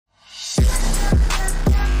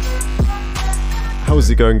How's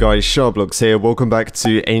it going, guys? SharkBlox here. Welcome back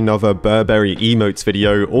to another Burberry emotes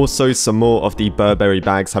video. Also, some more of the Burberry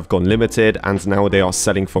bags have gone limited and now they are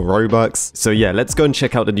selling for Robux. So yeah, let's go and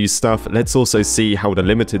check out the new stuff. Let's also see how the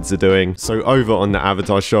limiteds are doing. So over on the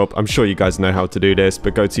avatar shop, I'm sure you guys know how to do this,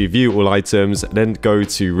 but go to view all items, then go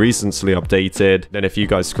to recently updated. Then if you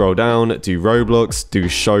guys scroll down, do Roblox, do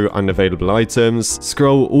show unavailable items,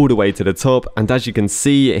 scroll all the way to the top, and as you can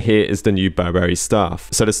see, here is the new Burberry stuff.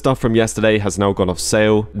 So the stuff from yesterday has now gone off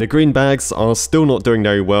sale. The green bags are still not doing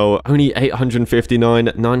very well, only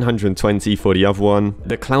 859, 920 for the other one.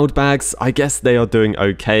 The cloud bags, I guess they are doing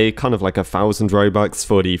okay, kind of like 1,000 Robux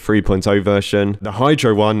for the 3.0 version. The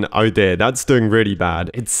hydro one, oh dear, that's doing really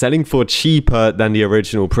bad. It's selling for cheaper than the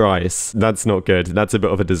original price. That's not good, that's a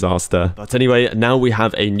bit of a disaster. But anyway, now we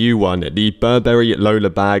have a new one, the Burberry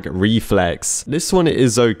Lola bag Reflex. This one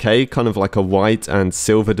is okay, kind of like a white and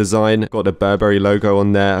silver design. Got the Burberry logo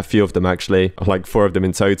on there, a few of them actually, like 4 of them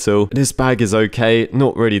in total. This bag is okay,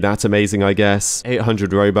 not really that amazing, I guess.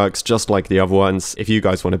 800 Robux, just like the other ones. If you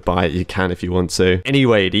guys want to buy it, you can if you want to.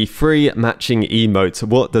 Anyway, the free matching emote,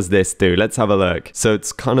 what does this do? Let's have a look. So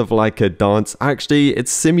it's kind of like a dance. Actually,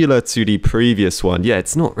 it's similar to the previous one. Yeah,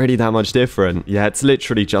 it's not really that much different. Yeah, it's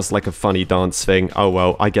literally just like a funny dance thing. Oh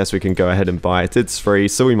well, I guess we can go ahead and buy it. It's free,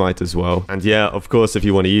 so we might as well. And yeah, of course, if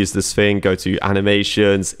you want to use this thing, go to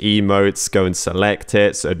animations, emotes, go and select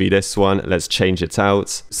it. So it'd be this one. Let's change it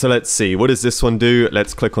out. So let's see, what does this one do?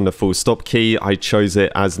 Let's click on the full stop key. I chose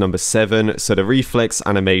it as number 7. So the reflex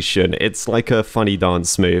animation, it's like a funny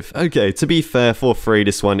dance move. Okay, to be fair, for free,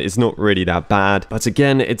 this one is not really that bad. But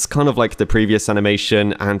again, it's kind of like the previous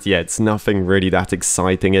animation. And yeah, it's nothing really that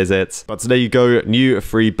exciting, is it? But there you go, new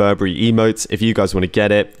free Burberry emote. If you guys want to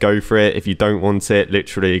get it, go for it. If you don't want it,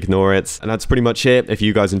 literally ignore it. And that's pretty much it. If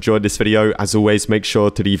you guys enjoyed this video, as always, make sure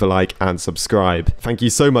to leave a like and subscribe. Thank you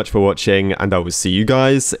so much for watching, and I will see you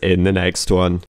guys in the next one.